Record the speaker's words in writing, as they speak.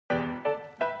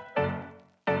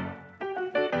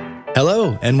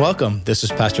Hello and welcome. This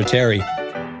is Pastor Terry,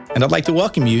 and I'd like to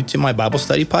welcome you to my Bible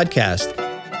study podcast.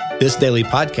 This daily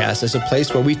podcast is a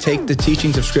place where we take the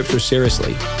teachings of Scripture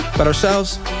seriously, but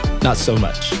ourselves, not so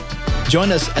much.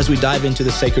 Join us as we dive into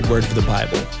the sacred word of the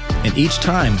Bible, and each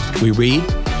time we read,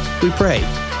 we pray,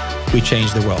 we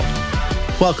change the world.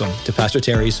 Welcome to Pastor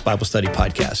Terry's Bible Study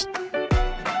Podcast.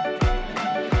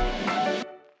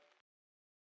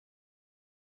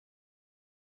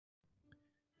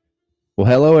 Well,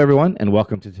 hello, everyone, and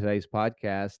welcome to today's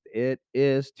podcast. It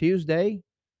is Tuesday,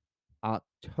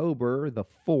 October the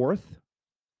 4th,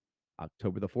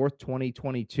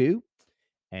 2022,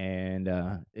 and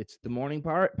it's the morning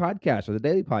podcast or the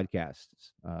daily podcast.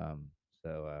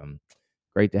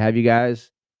 Great to have you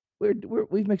guys.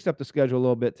 We've mixed up the schedule a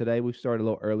little bit today. We've started a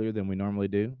little earlier than we normally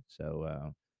do.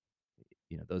 So,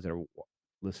 those that are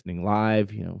listening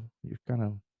live, you're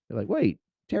like, wait,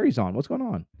 Terry's on. What's going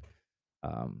on?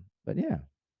 But yeah,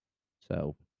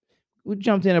 so we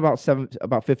jumped in about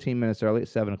 15 minutes early at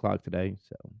 7 o'clock today.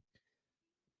 So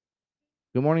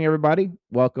good morning, everybody.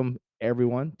 Welcome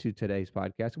everyone to today's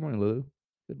podcast. Good morning, Lulu.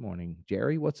 Good morning,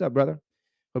 Jerry. What's up, brother?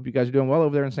 Hope you guys are doing well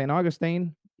over there in St.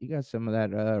 Augustine. You got some of that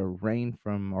rain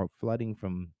or flooding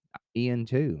from Ian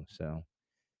too. So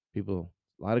a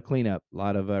lot of cleanup, a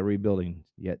lot of rebuilding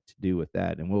yet to do with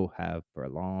that. And we'll have for a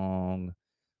long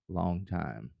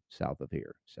time south of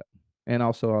here. So, and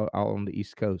also out on the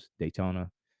East Coast,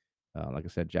 Daytona, like I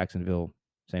said, Jacksonville,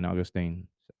 St. Augustine.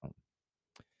 So,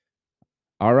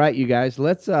 all right, you guys,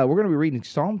 we're going to be reading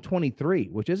Psalm 23,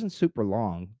 which isn't super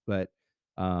long, but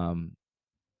a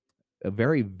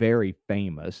very, very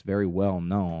famous, very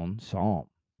well-known psalm,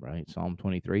 right? Psalm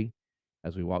 23,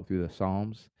 as we walk through the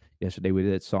Psalms. Yesterday we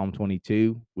did Psalm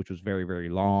 22, which was very, very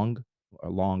long,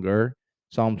 or longer.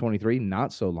 Psalm 23,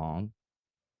 not so long,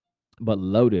 but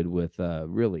loaded with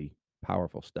really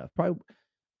powerful stuff. Probably,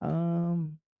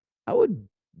 I would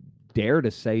dare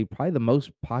to say probably the most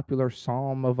popular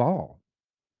psalm of all,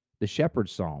 the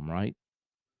Shepherd's Psalm, right?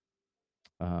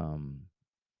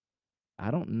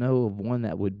 I don't know of one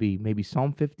that would be. Maybe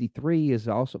Psalm 53 is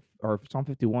also, or Psalm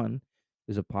 51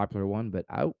 is a popular one, but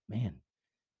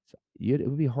it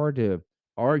would be hard to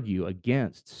argue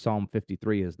against Psalm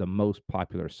 53 as the most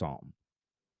popular psalm.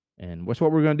 And what's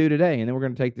what we're going to do today, and then we're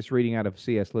going to take this reading out of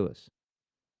C.S. Lewis.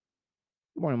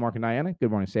 Good morning, Mark and Diana. Good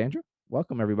morning, Sandra.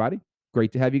 Welcome, everybody.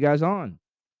 Great to have you guys on.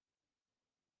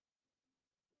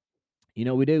 You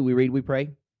know what we do? We read, we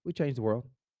pray, we change the world.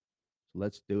 So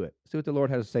let's do it. See what the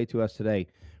Lord has to say to us today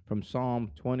from Psalm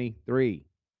 23.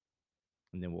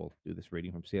 And then we'll do this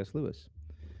reading from C.S. Lewis.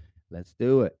 Let's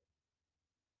do it.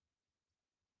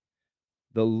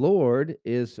 The Lord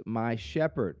is my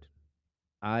shepherd.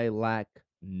 I lack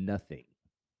nothing.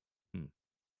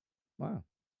 Wow.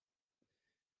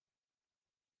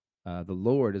 The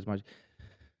Lord is my...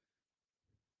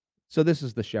 So this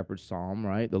is the shepherd's psalm,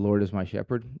 right? The Lord is my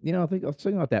shepherd. I was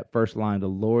thinking about that first line, the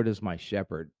Lord is my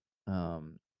shepherd.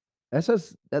 That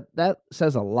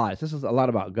says a lot. This is a lot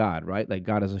about God, right? Like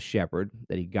God is a shepherd,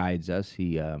 that he guides us.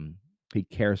 He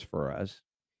cares for us.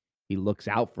 He looks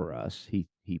out for us. He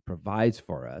provides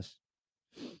for us.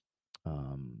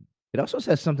 It also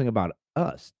says something about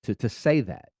us to say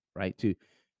that, right?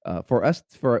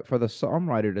 For the psalm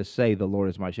writer to say the Lord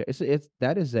is my shepherd.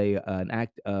 That is an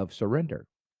act of surrender.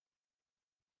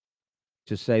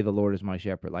 To say the Lord is my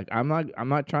shepherd. Like I'm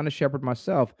not trying to shepherd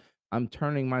myself. I'm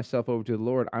turning myself over to the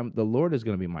Lord. The Lord is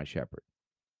going to be my shepherd.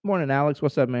 Morning, Alex.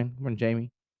 What's up, man? Morning,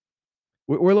 Jamie.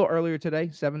 We're a little earlier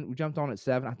today. 7. We jumped on at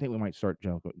 7. I think we might start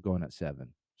going at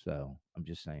 7. So I'm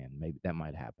just saying maybe that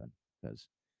might happen because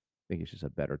I think it's just a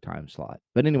better time slot.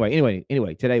 But anyway,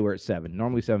 today we're at 7.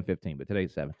 Normally 7:15, but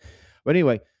today's 7. But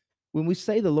anyway, when we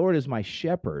say the Lord is my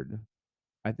shepherd,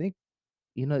 I think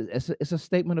it's a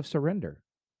statement of surrender.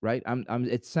 Right?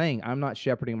 It's saying I'm not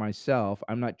shepherding myself.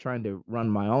 I'm not trying to run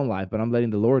my own life, but I'm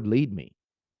letting the Lord lead me.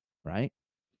 Right?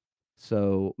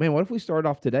 So, man, what if we start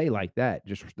off today like that?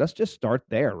 Let's just start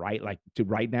there, right? Like to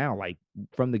right now, like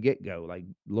from the get-go, like,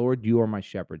 Lord, you are my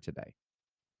shepherd today.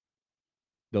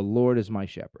 The Lord is my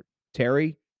shepherd.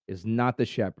 Terry is not the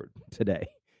shepherd today.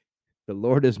 The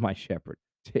Lord is my shepherd.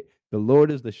 The Lord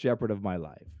is the shepherd of my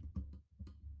life.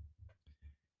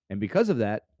 And because of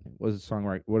that, what does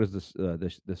the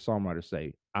songwriter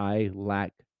say? I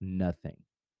lack nothing.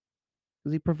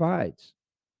 Because he provides.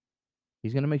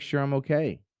 He's going to make sure I'm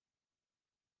okay.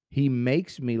 He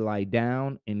makes me lie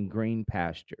down in green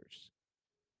pastures.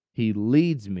 He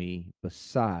leads me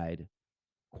beside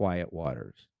quiet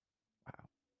waters. Wow.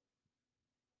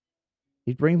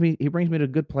 He brings me to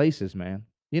good places, man.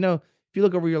 If you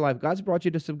look over your life, God's brought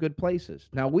you to some good places.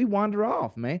 Now we wander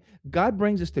off, man. God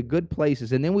brings us to good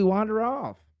places and then we wander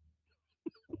off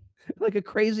like a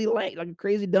crazy like a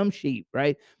crazy dumb sheep,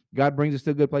 right? God brings us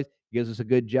to a good place, gives us a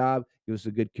good job, gives us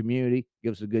a good community,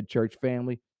 gives us a good church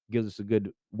family, gives us a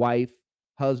good wife,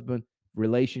 husband,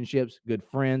 relationships, good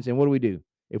friends. And what do?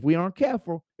 If we aren't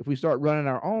careful, if we start running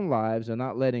our own lives and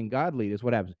not letting God lead us,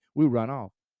 what happens? We run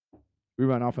off. We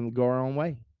run off and go our own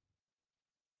way.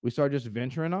 We start just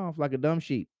venturing off like a dumb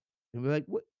sheep. And we're like,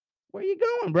 what, where are you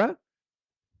going, bruh?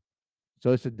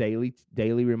 So it's a daily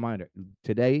reminder.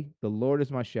 Today, the Lord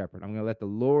is my shepherd. I'm going to let the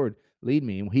Lord lead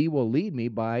me, and He will lead me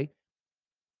by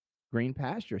green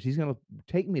pastures. He's going to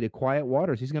take me to quiet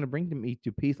waters. He's going to bring me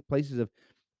to places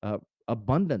of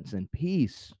abundance and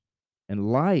peace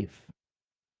and life.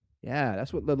 Yeah,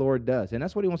 that's what the Lord does, and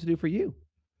that's what He wants to do for you.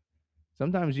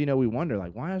 Sometimes, we wonder,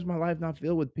 like, why is my life not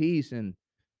filled with peace and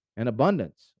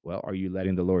abundance? Well, are you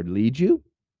letting the Lord lead you?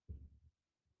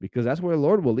 Because that's where the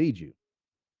Lord will lead you.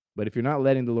 But if you're not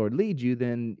letting the Lord lead you,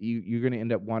 then you're going to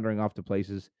end up wandering off to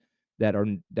places that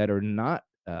are not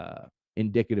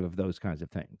indicative of those kinds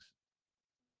of things.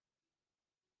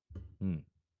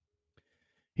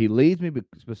 He leads me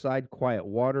beside quiet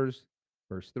waters.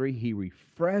 Verse 3, He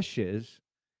refreshes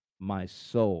my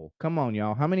soul. Come on,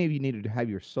 y'all. How many of you needed to have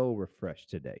your soul refreshed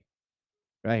today?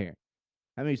 Right here.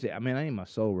 How many say, I mean, I need my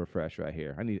soul refreshed right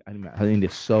here. I need a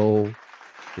soul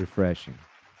refreshing.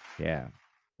 Yeah.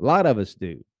 A lot of us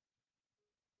do.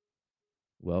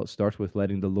 Well, it starts with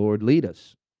letting the Lord lead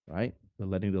us, right? But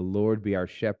letting the Lord be our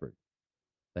shepherd,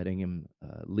 letting Him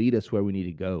lead us where we need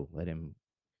to go, let Him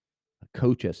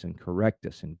coach us and correct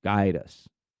us and guide us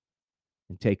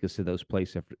and take us to those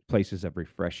places of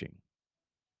refreshing.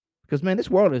 Because man,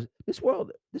 this world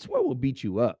will beat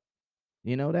you up.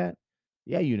 You know that?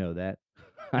 Yeah, you know that.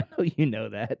 I know you know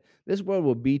that. This world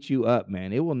will beat you up,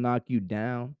 man. It will knock you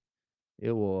down.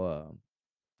 It will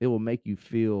make you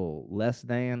feel less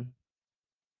than.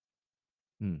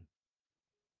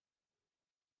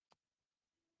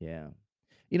 Yeah.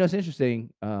 It's interesting.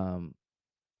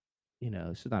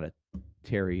 This is not a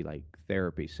Terry like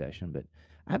therapy session, but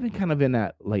I've been kind of in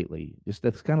that lately. Just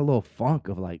that's kind of little funk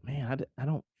of like, man, I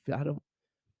don't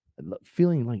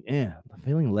feeling like,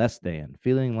 feeling less than,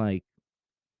 feeling like,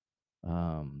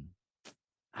 um,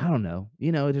 I don't know.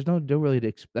 There's no really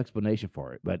explanation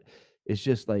for it, but it's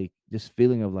just like this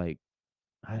feeling of like,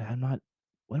 I'm not.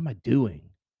 What am I doing?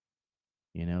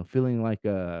 Feeling like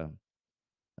I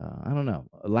don't know,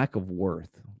 a lack of worth,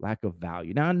 lack of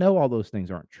value. Now I know all those things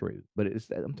aren't true, but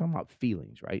I'm talking about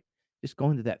feelings, right? Just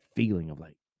going to that feeling of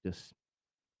like just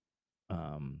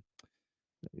um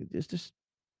just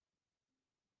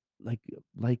like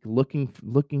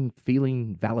looking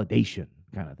feeling validation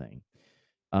kind of thing.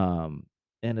 Um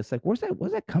and it's like where's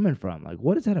that coming from? Like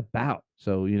what is that about?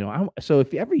 So, so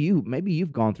if ever maybe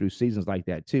you've gone through seasons like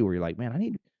that too where you're like,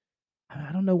 man,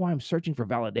 I don't know why I'm searching for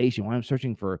validation, why I'm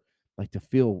searching for like to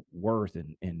feel worth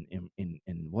and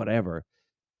whatever.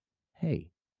 Hey,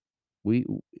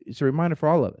 it's a reminder for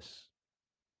all of us.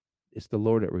 It's the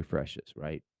Lord that refreshes,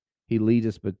 right? He leads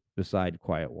us beside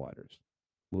quiet waters.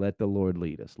 Let the Lord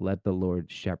lead us. Let the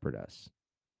Lord shepherd us.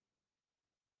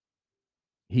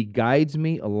 He guides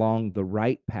me along the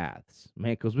right paths,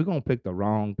 man, because we're going to pick the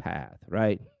wrong path,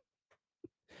 right?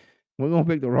 We're going to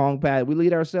pick the wrong path. We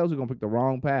lead ourselves, we're going to pick the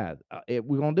wrong path.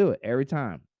 We're going to do it every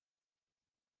time.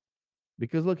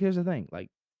 Because look, here's the thing. Like,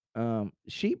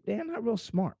 sheep, they're not real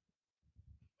smart,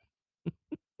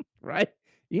 right?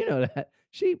 You know that.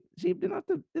 Sheep, they're not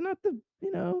the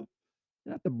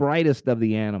brightest of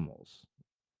the animals.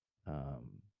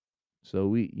 So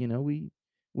we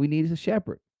need a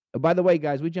shepherd. By the way,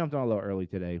 guys, we jumped on a little early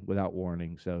today without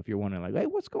warning. So if you're wondering, like, hey,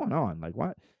 what's going on? Like,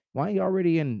 why are you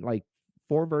already in like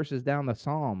 4 verses down the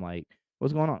psalm? Like,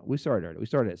 what's going on? We started early. We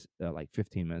started at like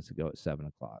 15 minutes ago at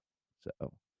 7:00.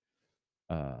 So,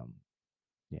 um,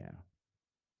 yeah.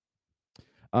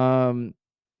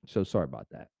 So sorry about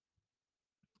that.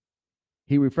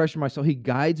 He refreshes my soul. He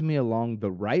guides me along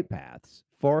the right paths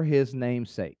for His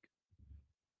name's sake.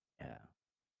 Yeah.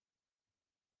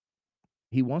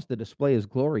 He wants to display His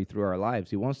glory through our lives.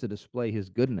 He wants to display His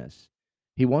goodness.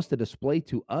 He wants to display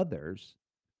to others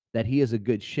that He is a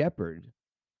good shepherd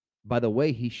by the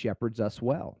way He shepherds us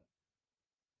well.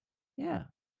 Yeah.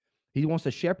 He wants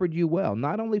to shepherd you well,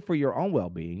 not only for your own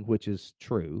well-being, which is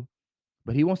true,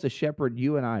 but He wants to shepherd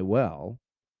you and I well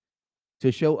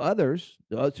to show other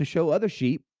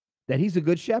sheep that He's a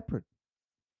good shepherd.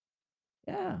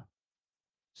 Yeah.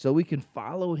 So we can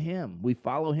follow Him. We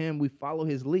follow Him. We follow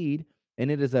His lead. And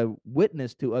it is a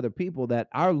witness to other people that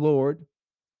our Lord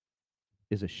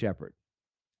is a shepherd.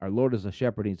 Our Lord is a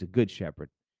shepherd. He's a good shepherd.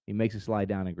 He makes us lie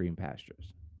down in green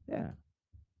pastures. Yeah.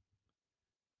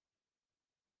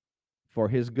 For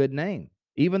his good name.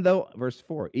 Even though, verse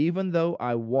 4, even though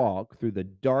I walk through the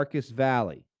darkest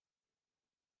valley,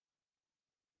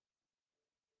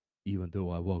 even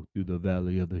though I walk through the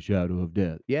valley of the shadow of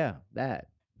death. Yeah, that.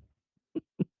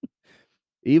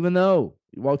 Even though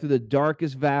you walk through the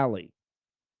darkest valley,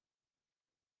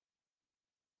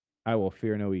 I will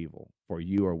fear no evil, for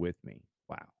you are with me.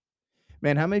 Wow.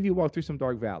 Man, how many of you walked through some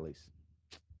dark valleys?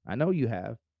 I know you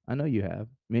have. I know you have.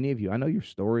 Many of you. I know your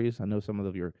stories. I know some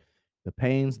of your the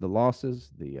pains, the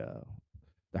losses, the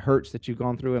hurts that you've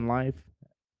gone through in life,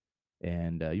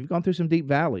 and you've gone through some deep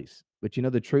valleys. But you know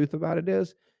the truth about it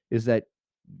is that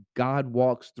God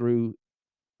walks through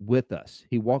with us.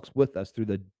 He walks with us through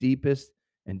the deepest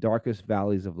and darkest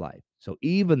valleys of life. So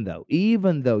even though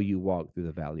you walk through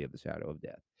the valley of the shadow of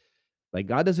death, like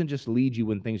God doesn't just lead you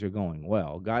when things are going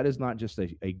well. God is not just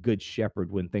a good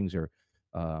shepherd when things are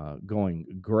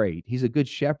going great. He's a good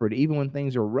shepherd even when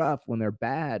things are rough, when they're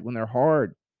bad, when they're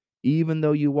hard. Even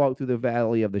though you walk through the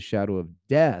valley of the shadow of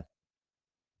death,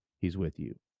 He's with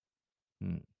you.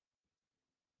 Hmm.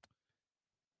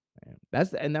 Man.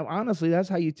 And now honestly, that's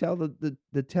how you tell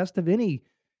the test of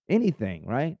anything,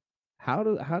 right? How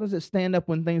does it stand up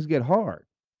when things get hard,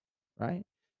 right?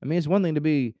 I mean, it's one thing to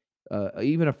be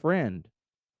even a friend.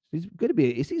 It's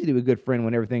easy to be a good friend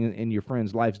when everything in your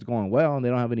friend's life's going well and they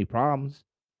don't have any problems.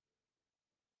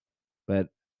 But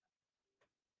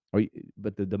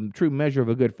but the true measure of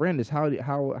a good friend is how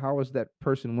is that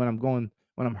person when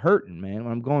I'm hurting, man,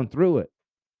 when I'm going through it.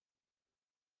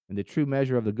 And the true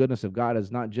measure of the goodness of God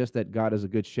is not just that God is a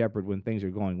good shepherd when things are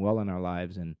going well in our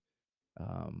lives and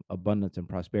abundance and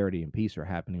prosperity and peace are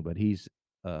happening, but He's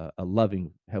a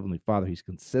loving Heavenly Father. He's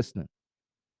consistent,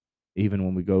 even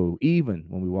when we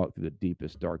walk through the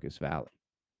deepest, darkest valley.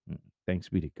 Mm. Thanks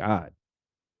be to God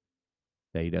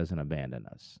that He doesn't abandon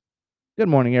us. Good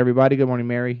morning, everybody. Good morning,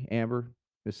 Mary, Amber,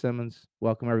 Miss Simmons.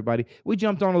 Welcome, everybody. We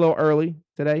jumped on a little early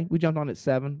today. We jumped on at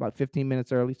 7, about 15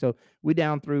 minutes early. So we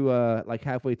down through like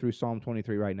halfway through Psalm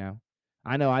 23 right now.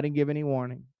 I know I didn't give any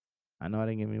warning.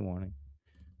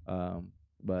 Um,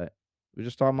 but we're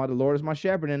just talking about the Lord is my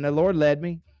shepherd, and the Lord led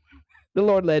me. The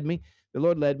Lord led me. The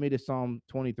Lord led me to Psalm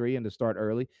 23 and to start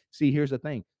early. See, here's the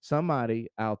thing. Somebody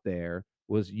out there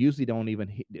was usually don't even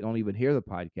hear the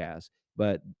podcast,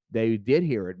 but they did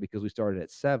hear it because we started at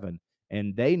 7,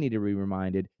 and they need to be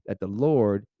reminded that the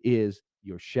Lord is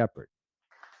your shepherd.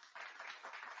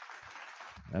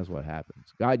 That's what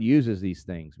happens. God uses these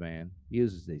things, man. He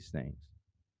uses these things.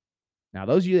 Now,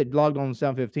 those of you that logged on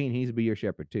 7:15, He needs to be your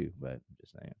shepherd too, but I'm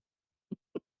just saying.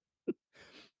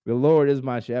 The Lord is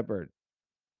my shepherd.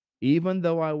 Even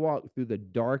though I walk through the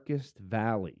darkest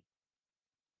valley.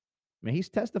 Man, He's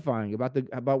testifying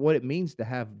about what it means to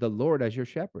have the Lord as your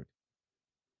shepherd.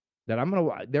 That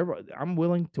I'm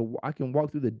willing to I can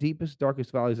walk through the deepest,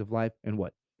 darkest valleys of life, and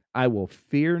what? I will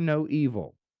fear no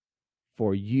evil,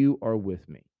 for you are with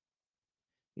me.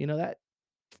 You know that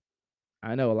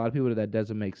I know a lot of people that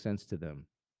doesn't make sense to them.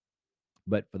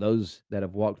 But for those that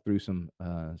have walked through some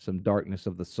darkness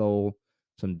of the soul,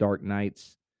 some dark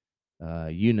nights,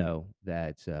 you know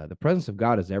that the presence of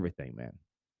God is everything, man.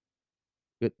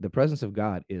 The presence of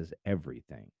God is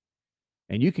everything.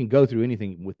 And you can go through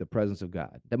anything with the presence of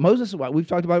God. That Moses, we've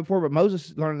talked about it before, but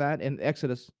Moses learned that in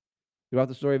Exodus. Throughout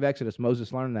the story of Exodus,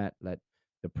 Moses learned that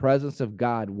the presence of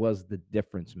God was the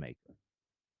difference maker.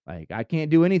 Like, I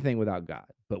can't do anything without God,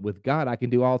 but with God, I can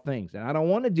do all things. And I don't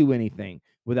want to do anything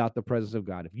without the presence of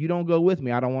God. If you don't go with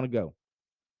me, I don't want to go.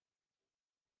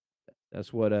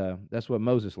 That's what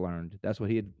Moses learned. That's what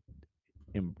he had,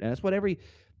 and that's what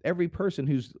every person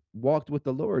who's walked with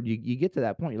the Lord, you get to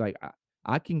that point. You're like,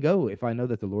 I can go if I know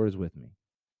that the Lord is with me.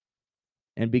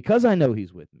 And because I know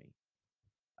He's with me,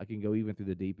 I can go even through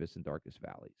the deepest and darkest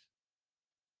valleys.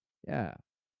 Yeah.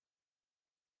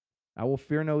 I will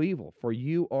fear no evil, for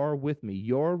you are with me.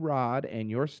 Your rod and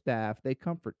your staff, they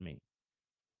comfort me.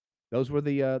 Those were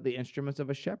the instruments of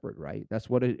a shepherd, right? That's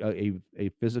what a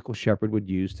physical shepherd would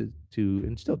use to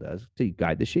and still does to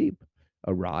guide the sheep,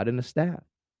 a rod and a staff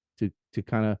to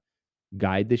kind of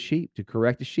guide the sheep, to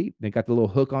correct the sheep. They got the little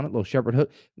hook on it, little shepherd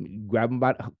hook. Grab them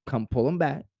by, come pull them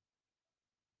back,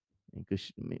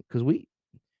 because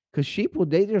sheep will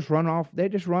they just run off. They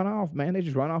just run off, man. They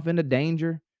just run off into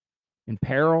danger, in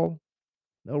peril.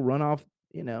 They'll run off.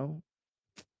 They'll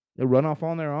run off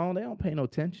on their own. They don't pay no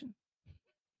attention.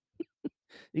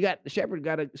 The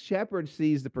shepherd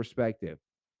sees the perspective.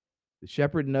 The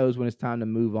shepherd knows when it's time to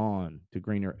move on to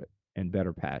greener and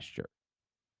better pasture.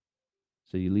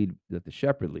 So you let the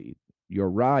shepherd lead. Your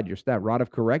rod, your staff, rod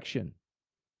of correction.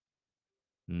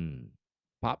 Mm.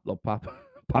 Pop, little pop,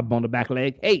 pop on the back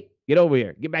leg. Hey, get over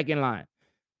here. Get back in line.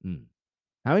 Mm.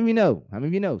 How many of you know? How many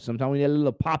of you know? Sometimes we need a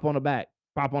little pop on the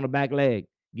back leg.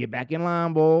 Get back in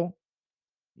line, boy.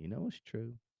 You know it's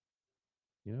true.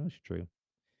 You know it's true.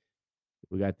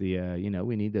 We got the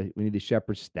we need the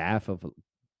shepherd's staff of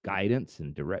guidance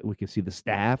and direct. We can see the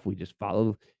staff. We just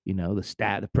follow,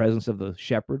 the presence of the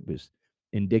shepherd is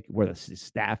where the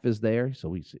staff is there. So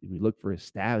we look for his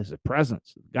staff, his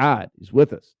presence. God is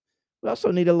with us. We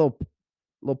also need a little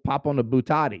pop on the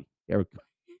butati.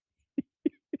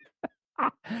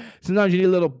 Sometimes you need a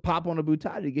little pop on the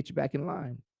butati to get you back in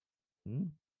line. Mm.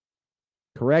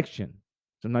 Correction.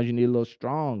 Sometimes you need a little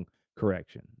strong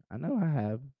correction. I know I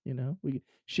have.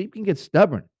 Sheep can get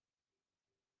stubborn.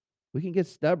 We can get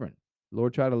stubborn.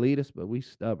 Lord try to lead us, but we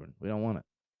stubborn. We don't want it.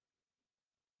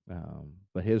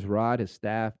 But his rod, his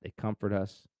staff, they comfort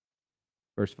us.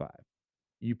 Verse 5.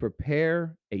 You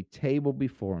prepare a table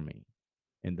before me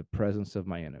in the presence of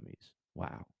my enemies.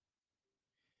 Wow.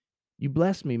 You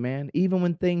bless me, man. Even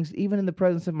in the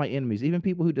presence of my enemies, even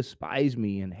people who despise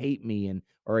me and hate me and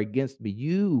are against me,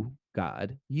 you,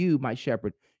 God, you, my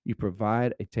shepherd, you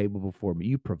provide a table before me.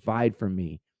 You provide for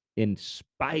me in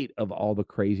spite of all the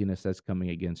craziness that's coming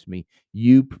against me.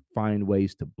 You find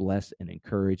ways to bless and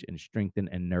encourage and strengthen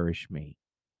and nourish me.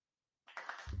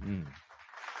 Mm.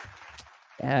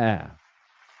 Yeah,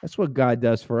 that's what God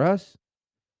does for us.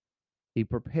 He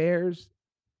prepares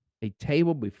a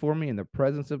table before me in the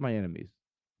presence of my enemies.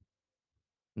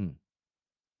 Mm.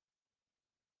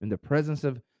 In the presence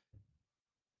of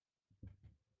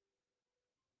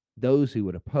those who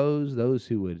would oppose, those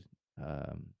who would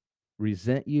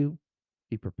resent you,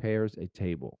 he prepares a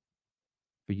table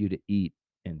for you to eat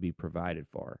and be provided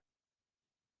for.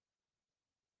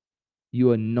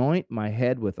 You anoint my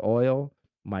head with oil,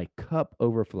 my cup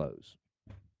overflows.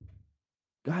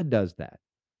 God does that.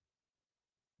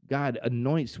 God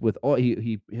anoints with oil.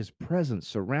 His presence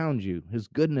surrounds you. His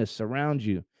goodness surrounds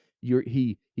you.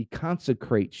 He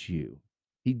consecrates you.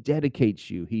 He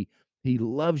dedicates you. He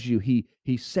loves you.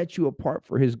 He sets you apart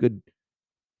for his good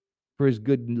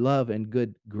love and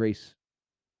good grace.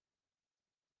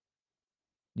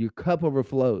 Your cup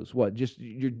overflows. What? Just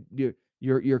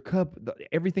your cup,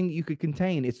 everything you could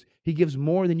contain. He gives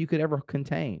more than you could ever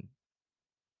contain.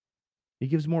 He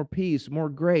gives more peace, more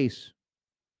grace,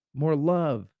 more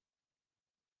love,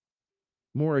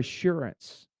 more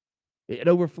assurance. It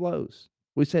overflows.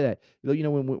 We say that,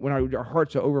 when our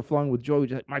hearts are overflowing with joy,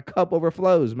 my cup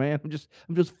overflows, man. I'm just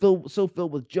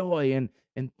filled with joy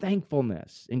and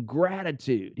thankfulness and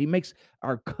gratitude. He makes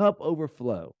our cup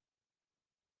overflow.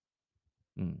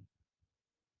 Mm.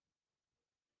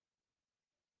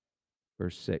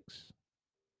 Verse 6.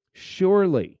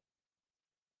 Surely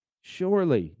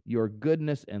your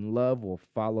goodness and love will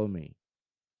follow me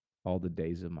all the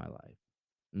days of my life.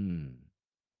 Mm.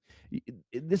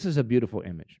 This is a beautiful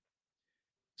image.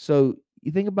 So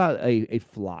you think about a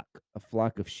flock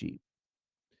of sheep.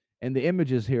 And the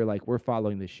image is here like we're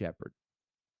following the shepherd.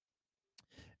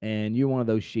 And you're one of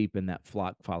those sheep in that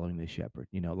flock following the shepherd,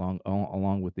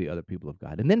 along with the other people of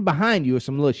God. And then behind you are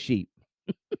some little sheep.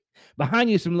 Behind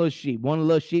you, some little sheep. One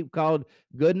little sheep called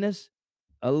goodness,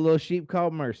 a little sheep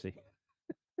called mercy.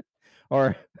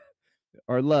 or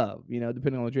love,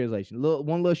 depending on the translation.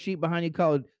 One little sheep behind you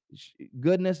called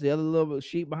goodness, the other little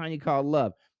sheep behind you called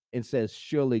love. It says,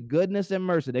 surely goodness and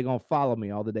mercy, they're going to follow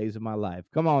me all the days of my life.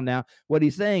 Come on now. What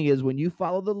he's saying is when you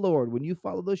follow the Lord, when you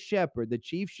follow the shepherd, the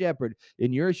chief shepherd,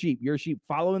 and your sheep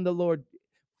following the Lord,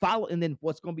 and then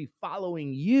what's going to be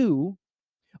following you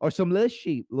are some little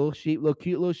cute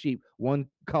little sheep, one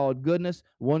called goodness,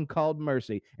 one called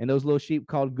mercy. And those little sheep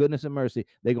called goodness and mercy,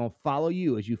 they're going to follow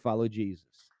you as you follow Jesus.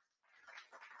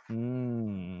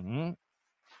 Mm-hmm.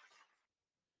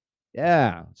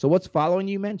 Yeah. So what's following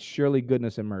you, man? Surely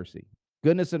goodness and mercy.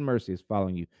 Goodness and mercy is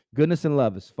following you. Goodness and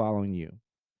love is following you.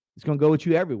 It's going to go with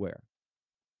you everywhere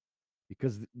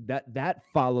because that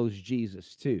follows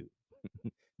Jesus too.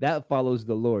 That follows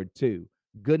the Lord too.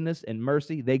 Goodness and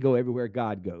mercy, they go everywhere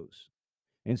God goes.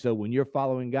 And so when you're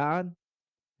following God,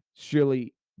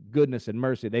 surely goodness and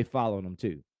mercy, they follow them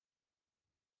too.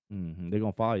 Mm-hmm. They're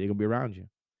going to follow you. They're going to be around you.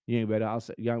 You ain't better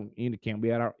outside. You can't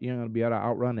be out. You're going to be able to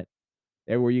outrun it.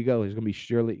 Everywhere you go, there's going to be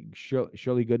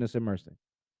surely goodness and mercy.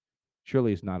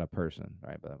 Surely it's not a person,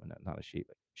 right? But not a sheep.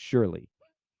 Surely.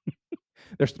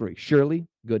 There's three. Surely,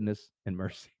 goodness, and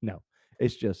mercy. No,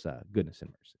 it's just goodness and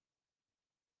mercy.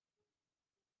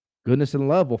 Goodness and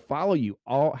love will follow you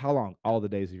how long? All the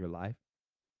days of your life.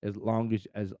 As long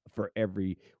as for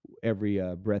every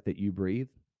breath that you breathe,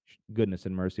 goodness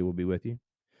and mercy will be with you.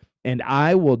 And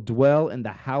I will dwell in the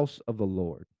house of the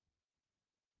Lord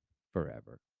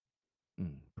forever.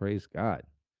 Praise God.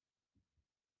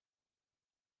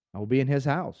 I will be in his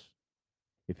house.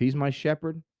 If he's my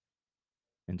shepherd,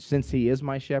 and since he is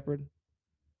my shepherd,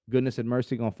 goodness and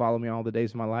mercy going to follow me all the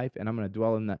days of my life, and I'm going to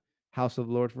dwell in the house of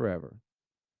the Lord forever.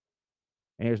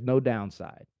 And there's no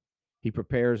downside. He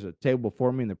prepares a table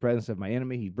before me in the presence of my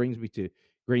enemy. He brings me to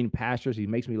green pastures. He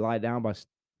makes me lie down by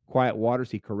quiet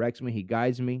waters. He corrects me. He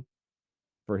guides me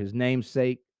for his name's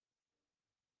sake.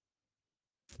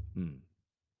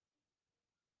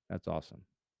 That's awesome.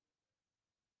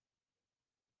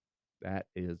 That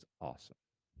is awesome.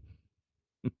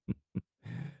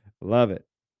 Love it.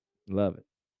 Love it.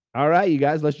 All right, you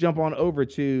guys, let's jump on over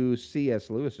to C.S.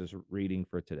 Lewis's reading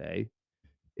for today.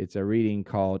 It's a reading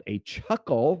called A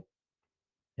Chuckle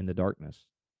in the Darkness.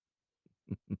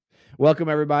 Welcome,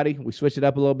 everybody. We switched it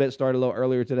up a little bit, started a little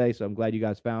earlier today, so I'm glad you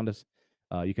guys found us.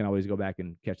 You can always go back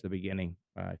and catch the beginning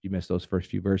if you missed those first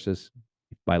few verses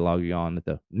by logging on at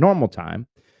the normal time.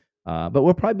 But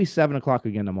we'll probably be 7 o'clock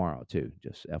again tomorrow, too,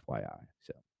 just FYI.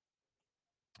 So,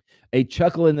 A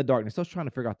Chuckle in the Darkness. I was trying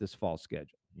to figure out this fall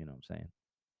schedule. You know what I'm saying?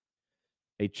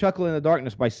 A Chuckle in the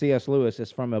Darkness by C.S. Lewis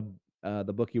is from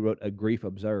the book he wrote, A Grief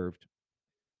Observed.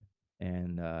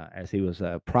 And as he was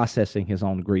processing his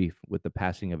own grief with the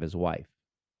passing of his wife.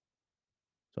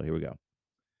 So here we go.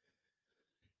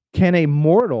 Can a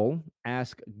mortal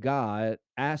ask God,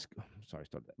 let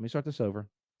me start this over.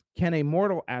 Can a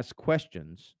mortal ask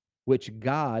questions which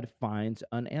God finds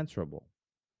unanswerable?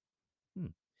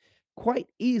 Quite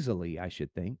easily, I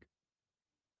should think.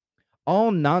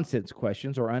 All nonsense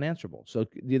questions are unanswerable. So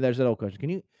there's that old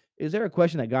question. Is there a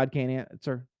question that God can't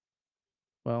answer?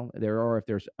 Well, there are if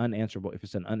it's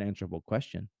an unanswerable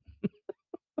question.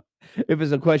 If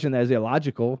it's a question that is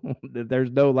illogical, there's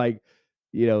no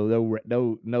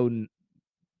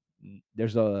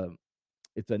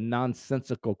it's a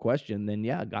nonsensical question, then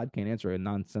yeah, God can't answer a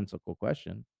nonsensical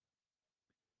question.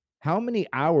 How many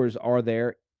hours are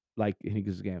there? Like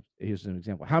here's an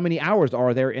example. How many hours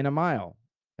are there in a mile?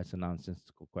 That's a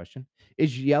nonsensical question.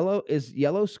 Is yellow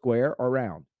square or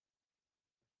round?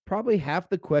 Probably half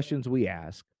the questions we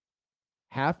ask,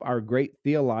 half our great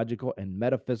theological and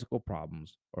metaphysical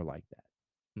problems are like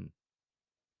that.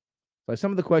 Like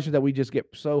some of the questions that we just get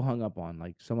so hung up on,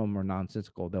 like some of them are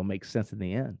nonsensical. They'll make sense in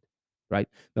the end, right?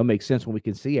 They'll make sense when we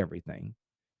can see everything.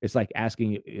 It's like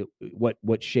asking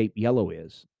what shape yellow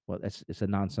is. Well, it's a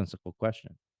nonsensical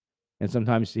question. And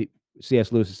sometimes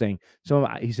C.S. Lewis is saying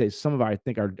he says some of our, I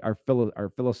think our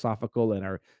philosophical and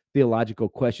our theological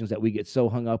questions that we get so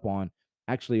hung up on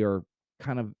actually are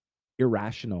kind of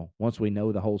irrational. Once we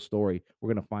know the whole story,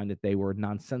 we're going to find that they were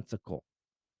nonsensical.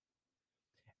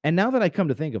 And now that I come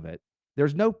to think of it,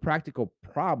 there's no practical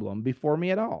problem before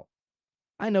me at all.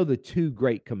 I know the 2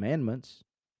 great commandments,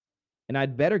 and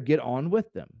I'd better get on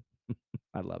with them.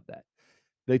 I love that.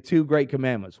 The 2 great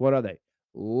commandments, what are they?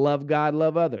 Love God,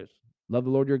 love others. Love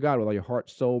the Lord your God with all your heart,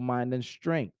 soul, mind, and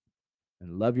strength.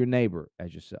 And love your neighbor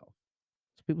as yourself.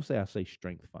 So people say I say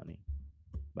strength funny,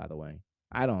 by the way.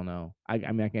 I don't know. I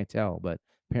mean, I can't tell, but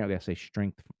apparently I say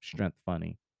strength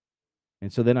funny.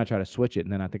 And so then I try to switch it,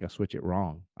 and then I think I switch it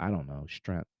wrong. I don't know.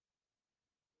 Strength.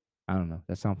 I don't know.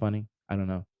 That sound funny? I don't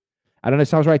know. I don't know. It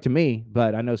sounds right to me,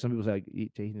 but I know some people say like, he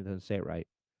doesn't say it right.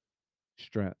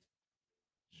 Strength.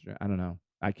 I don't know.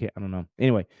 I don't know.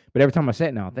 Anyway, but every time I say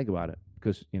it now, I think about it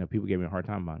because, people gave me a hard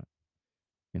time about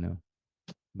it,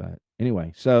 But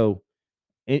anyway, so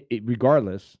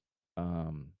regardless,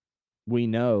 we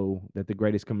know that the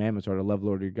greatest commandments are to love the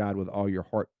Lord your God with all your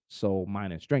heart, soul,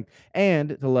 mind, and strength,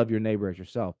 and to love your neighbor as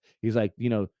yourself. He's like,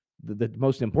 the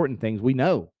most important things we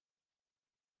know.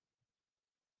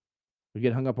 We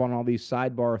get hung up on all these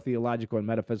sidebar theological and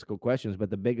metaphysical questions, but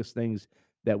the biggest things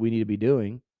that we need to be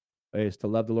doing is to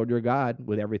love the Lord your God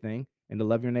with everything and to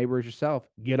love your neighbor as yourself.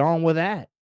 Get on with that.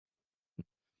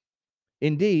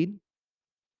 Indeed,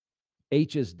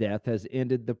 H's death has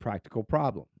ended the practical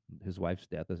problem. His wife's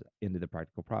death has ended the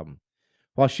practical problem.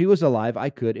 While she was alive, I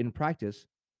could, in practice,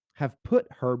 have put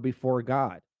her before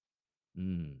God.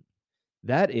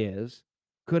 That is,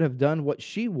 could have done what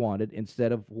she wanted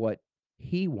instead of what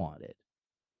he wanted.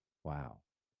 Wow.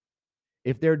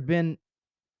 If there'd been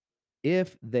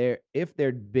a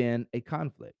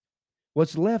conflict,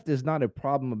 what's left is not a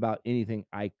problem about anything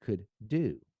I could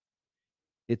do.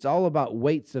 It's all about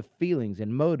weights of feelings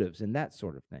and motives and that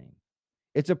sort of thing.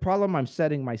 It's a problem I'm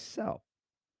setting myself.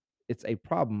 It's a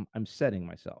problem I'm setting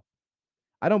myself.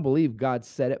 I don't believe God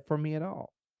set it for me at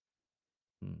all.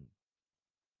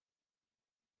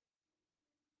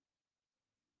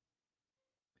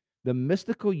 The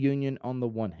mystical union on the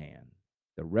one hand,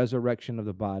 the resurrection of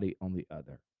the body on the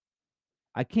other.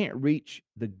 I can't reach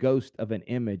the ghost of an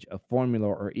image, a formula,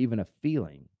 or even a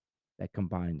feeling that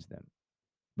combines them.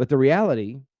 But the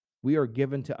reality we are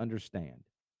given to understand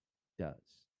does.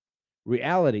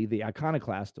 Reality, the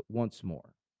iconoclast once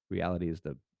more. Reality is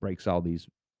the breaks all these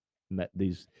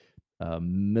these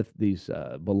these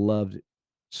beloved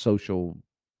social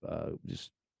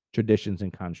just traditions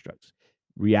and constructs.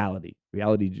 Reality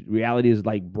is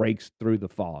like breaks through the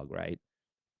fog, right?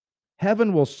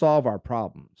 Heaven will solve our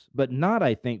problems, but not,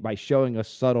 I think, by showing us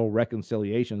subtle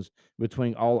reconciliations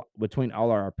between all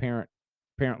our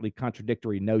apparently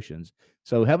contradictory notions.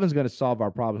 So heaven's going to solve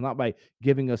our problems not by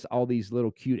giving us all these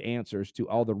little cute answers to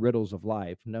all the riddles of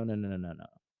life. No, no, no, no, no, no.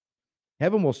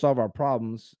 Heaven will solve our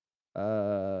problems.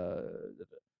 Uh,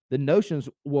 the notions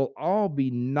will all be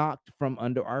knocked from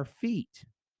under our feet.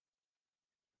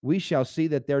 We shall see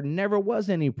that there never was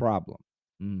any problem.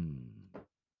 Mm,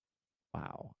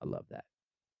 wow, I love that.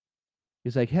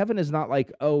 He's like, heaven is not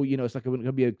like, oh, it's like going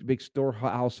to be a big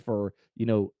storehouse for,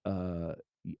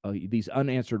 these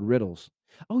unanswered riddles.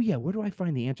 Oh yeah, where do I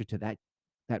find the answer to that?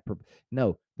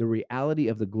 No, the reality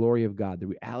of the glory of God, the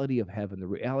reality of heaven, the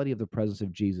reality of the presence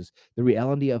of Jesus, the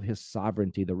reality of His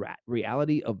sovereignty, the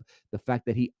reality of the fact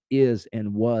that He is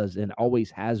and was and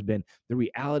always has been, the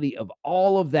reality of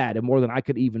all of that, and more than I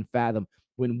could even fathom.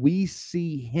 When we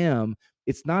see Him,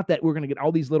 it's not that we're going to get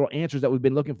all these little answers that we've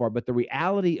been looking for, but the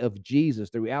reality of Jesus,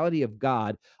 the reality of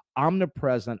God,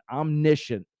 omnipresent,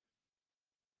 omniscient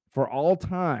for all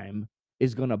time,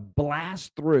 is going to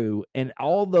blast through, and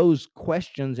all those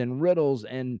questions and riddles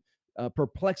and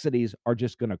perplexities are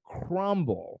just going to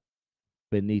crumble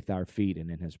beneath our feet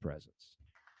and in His presence.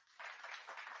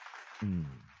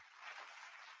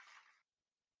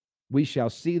 We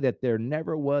shall see that there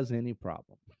never was any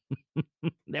problem.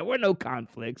 There were no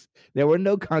conflicts. There were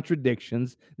no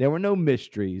contradictions. There were no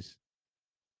mysteries.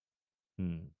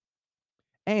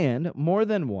 And more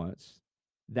than once,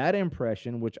 that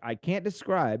impression, which I can't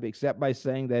describe except by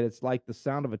saying that it's like the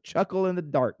sound of a chuckle in the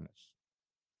darkness,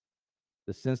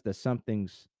 the sense that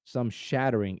some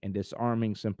shattering and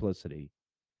disarming simplicity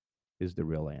is the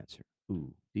real answer.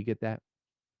 Ooh, do you get that?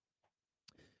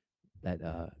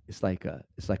 That it's like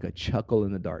a chuckle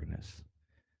in the darkness.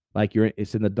 Like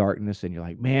it's in the darkness and you're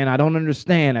like, man, I don't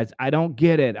understand. I don't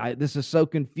get it. This is so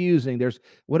confusing.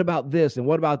 What about this and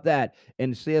what about that?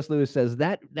 And C.S. Lewis says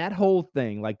that whole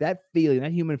thing, like that feeling,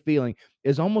 that human feeling,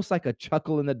 is almost like a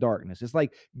chuckle in the darkness. It's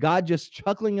like God just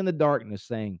chuckling in the darkness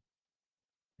saying,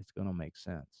 it's going to make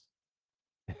sense.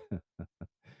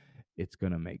 It's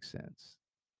going to make sense.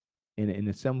 And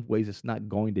in some ways, it's not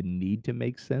going to need to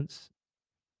make sense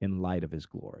in light of His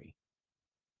glory,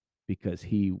 because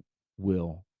He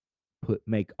will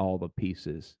make all the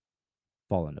pieces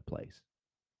fall into place.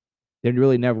 There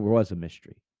really never was a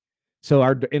mystery. So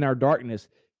in our darkness,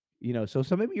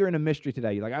 so maybe you're in a mystery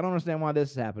today. You're like, I don't understand why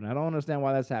this is happening. I don't understand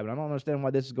why that's happening. I don't understand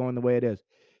why this is going the way it is.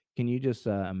 Can you just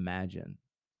imagine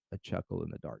a chuckle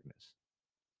in the darkness?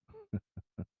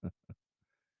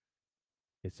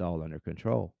 It's all under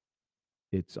control.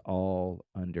 It's all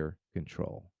under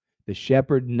control. The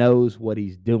shepherd knows what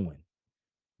he's doing.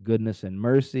 Goodness and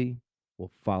mercy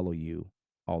will follow you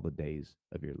all the days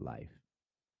of your life.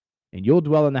 And you'll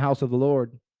dwell in the house of the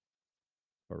Lord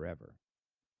forever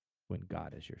when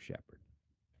God is your shepherd.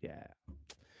 Yeah.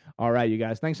 All right, you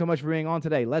guys. Thanks so much for being on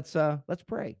today. Let's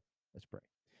pray. Let's pray.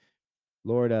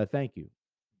 Lord, thank you.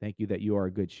 Thank you that you are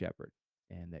a good shepherd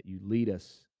and that you lead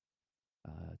us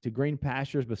to green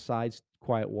pastures. Besides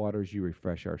quiet waters, you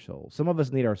refresh our souls. Some of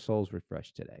us need our souls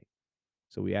refreshed today.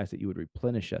 So we ask that you would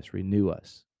replenish us, renew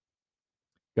us.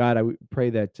 God, I pray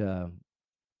that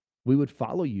we would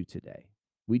follow you today.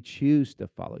 We choose to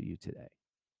follow you today,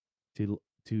 to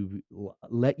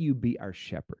let you be our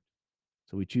shepherd.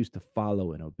 So we choose to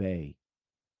follow and obey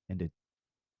and to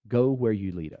go where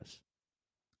you lead us.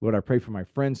 Lord, I pray for my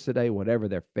friends today, whatever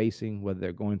they're facing, whether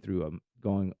they're going to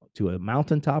a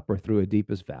mountaintop or through a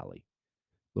deepest valley.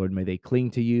 Lord, may they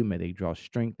cling to you. May they draw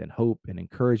strength and hope and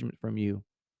encouragement from you.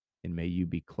 And may you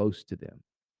be close to them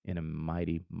in a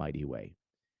mighty, mighty way.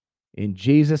 In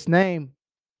Jesus' name,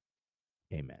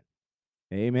 amen.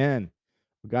 Amen.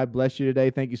 God bless you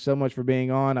today. Thank you so much for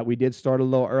being on. We did start a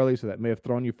little early, so that may have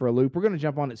thrown you for a loop. We're going to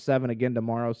jump on at 7 again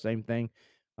tomorrow. Same thing,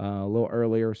 a little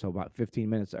earlier, so about 15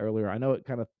 minutes earlier. I know it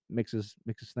kind of mixes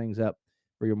things up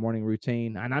for your morning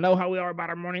routine, and I know how we are about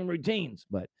our morning routines,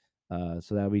 but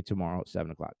so that'll be tomorrow at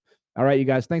 7 o'clock. All right, you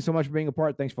guys. Thanks so much for being a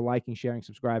part. Thanks for liking, sharing,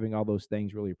 subscribing, all those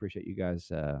things. Really appreciate you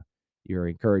guys, your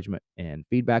encouragement and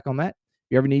feedback on that.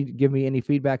 If you ever need to give me any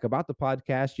feedback about the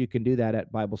podcast, you can do that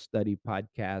at Bible Study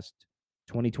Podcast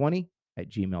 2020 at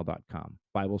gmail.com.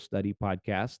 Bible Study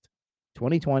Podcast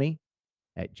 2020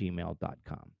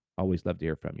 gmail.com. Always love to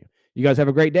hear from you. You guys have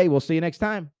a great day. We'll see you next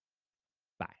time.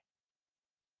 Bye.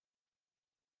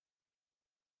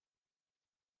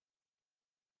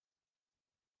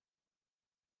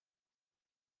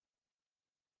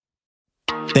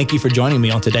 Thank you for joining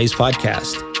me on today's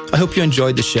podcast. I hope you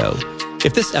enjoyed the show.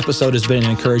 If this episode has been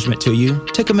an encouragement to you,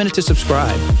 take a minute to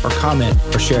subscribe or comment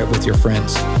or share it with your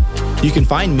friends. You can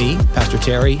find me, Pastor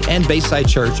Terry, and Bayside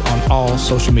Church on all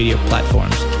social media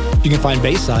platforms. You can find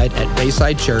Bayside at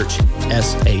Bayside Church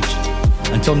SH.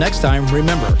 Until next time,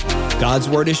 remember, God's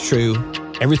word is true.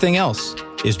 Everything else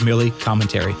is merely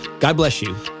commentary. God bless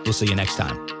you. We'll see you next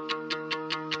time.